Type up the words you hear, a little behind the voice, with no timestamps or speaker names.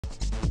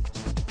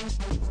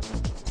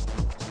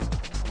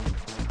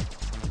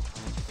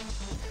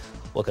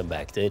Welcome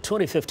back. The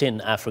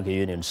 2015 Africa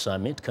Union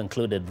Summit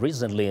concluded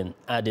recently in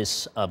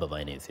Addis Ababa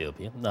in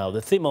Ethiopia. Now,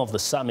 the theme of the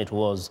summit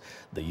was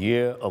the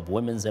Year of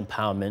Women's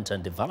Empowerment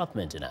and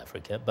Development in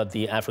Africa, but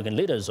the African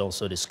leaders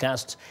also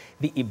discussed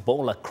the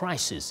Ebola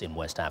crisis in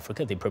West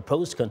Africa, the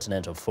proposed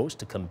continental force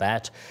to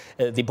combat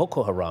the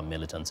Boko Haram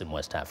militants in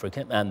West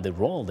Africa, and the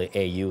role the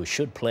AU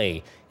should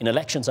play in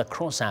elections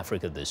across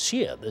Africa this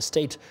year. The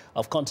state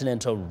of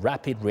continental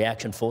rapid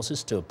reaction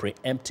forces to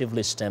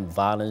preemptively stem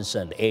violence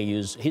and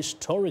AU's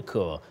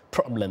historical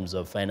problems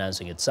of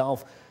financing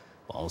itself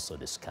were also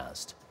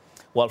discussed.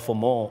 Well, for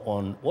more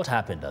on what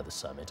happened at the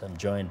summit, I'm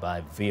joined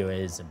by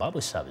VOA's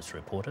Zimbabwe service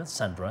reporter,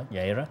 Sandra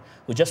Nyaira,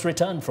 who just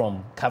returned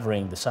from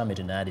covering the summit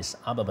in Addis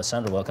Ababa.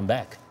 Sandra, welcome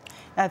back.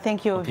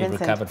 Thank you, Vincent. You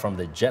recovered from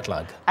the jet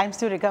lag. I'm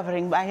still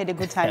recovering. I had a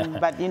good time,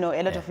 but a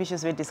lot of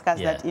issues were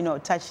discussed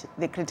that touch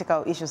the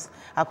critical issues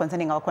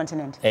concerning our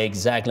continent.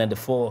 Exactly, and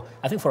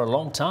I think for a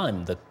long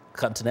time the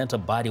continental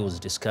body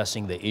was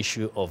discussing the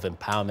issue of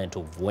empowerment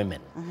of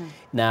women.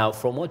 Now,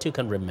 from what you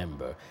can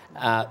remember,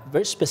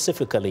 very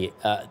specifically,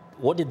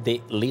 what did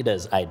the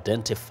leaders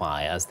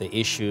identify as the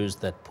issues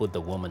that put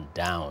the woman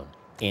down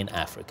in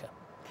Africa?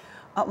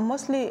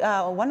 Mostly,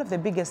 one of the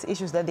biggest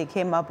issues that they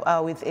came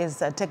up with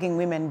is taking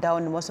women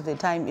down most of the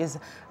time is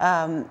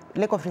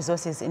lack of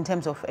resources in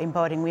terms of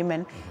empowering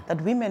women, that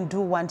women do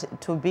want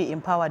to be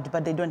empowered,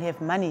 but they don't have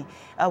money.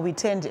 We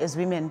tend as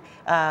women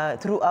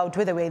throughout,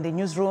 whether we're in the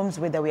newsrooms,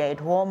 whether we're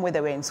at home,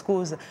 whether we're in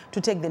schools, to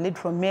take the lead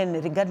from men,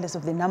 regardless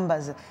of the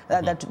numbers,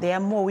 that there are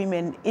more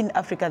women in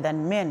Africa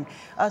than men.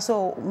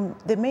 So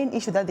the main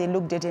issue that they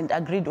looked at and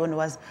agreed on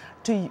was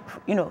to,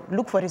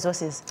 look for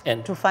resources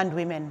and to fund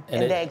women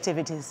and their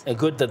activities.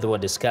 Good that they were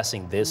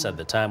discussing this at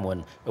the time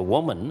when a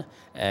woman,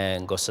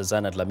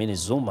 Nkosazana Dlamini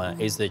Zuma,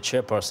 is the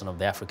chairperson of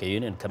the Africa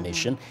Union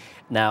Commission.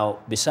 Now,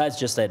 besides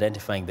just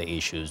identifying the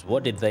issues,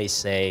 what did they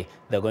say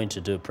they're going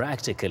to do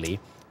practically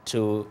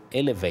to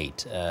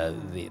elevate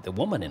the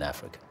woman in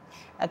Africa?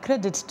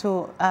 Credit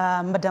to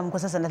Madam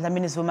Nkosazana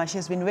Dlamini Zuma.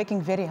 She's been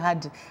working very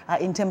hard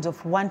in terms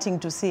of wanting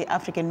to see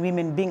African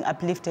women being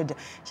uplifted.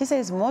 She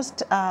says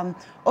most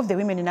of the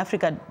women in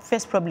Africa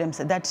face problems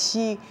that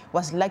she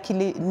was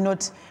luckily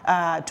not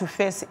to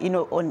face,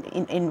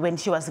 when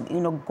she was,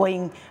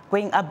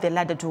 going up the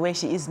ladder to where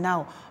she is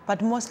now.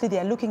 But mostly they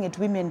are looking at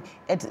women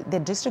at the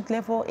district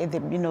level, at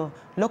the,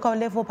 local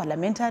level,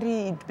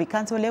 parliamentary, the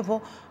council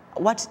level.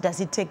 What does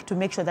it take to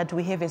make sure that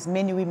we have as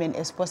many women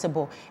as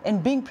possible,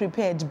 and being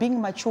prepared, being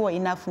mature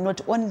enough,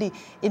 not only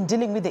in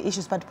dealing with the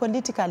issues, but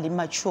politically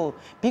mature,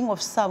 being of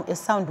a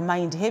sound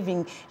mind,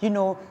 having,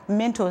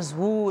 mentors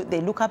who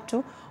they look up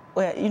to.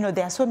 Where,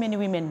 there are so many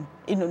women,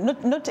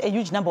 not a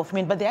huge number of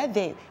men, but there are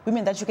the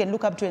women that you can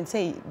look up to and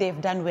say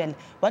they've done well.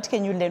 What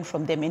can you learn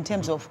from them in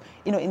terms of,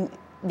 in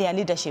their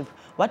leadership?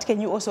 What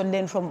can you also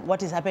learn from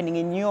what is happening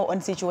in your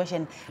own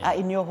situation,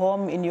 in your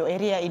home, in your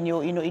area, in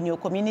your, in your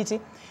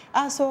community?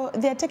 So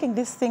they are taking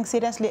this thing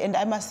seriously, and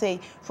I must say,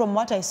 from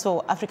what I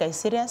saw, Africa is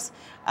serious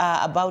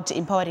about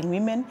empowering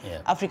women.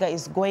 Africa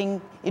is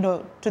going,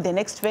 to the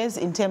next phase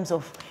in terms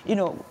of,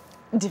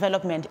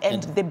 development,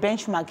 and the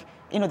benchmark,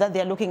 that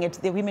they are looking at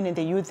the women and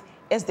the youth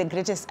as the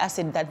greatest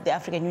asset that the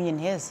African Union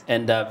has.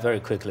 And very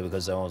quickly,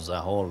 because there was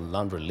a whole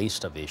laundry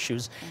list of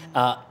issues,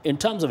 in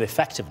terms of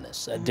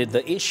effectiveness, did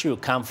the issue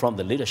come from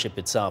the leadership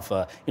itself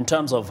in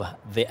terms of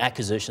the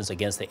accusations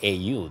against the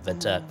AU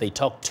that they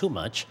talk too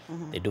much,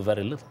 they do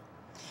very little?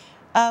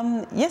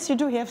 Yes, you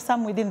do have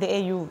some within the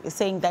AU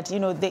saying that,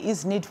 there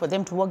is need for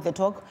them to walk the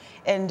talk.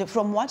 And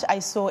from what I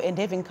saw and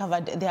having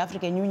covered the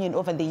African Union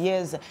over the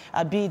years,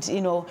 be it,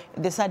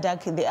 the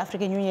SADC, the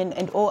African Union,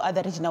 and all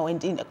other regional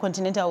and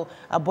continental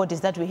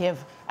bodies that we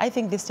have, I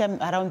think this time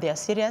around they are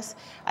serious.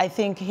 I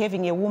think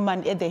having a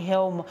woman at the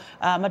helm,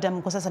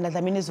 Madam Nkosazana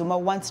Dlamini Zuma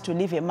wants to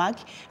leave a mark.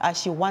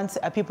 She wants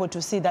people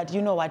to see that,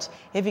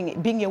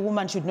 being a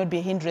woman should not be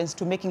a hindrance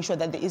to making sure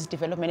that there is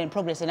development and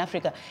progress in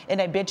Africa.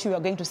 And I bet you are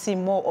going to see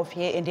more of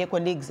her and her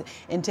colleagues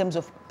in terms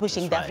of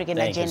pushing the African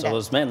agenda. So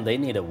those men, they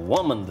need a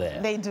woman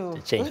there. They do.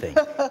 To change things.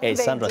 Hey,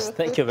 Sandra,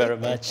 thank you very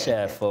much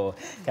for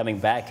coming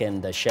back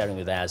and sharing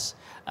with us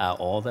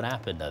all that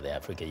happened at the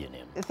African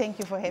Union. Thank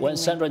you for having me.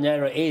 Sandra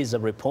Nyaira is a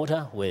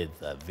reporter with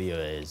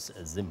VOA's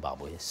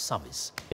Zimbabwe service.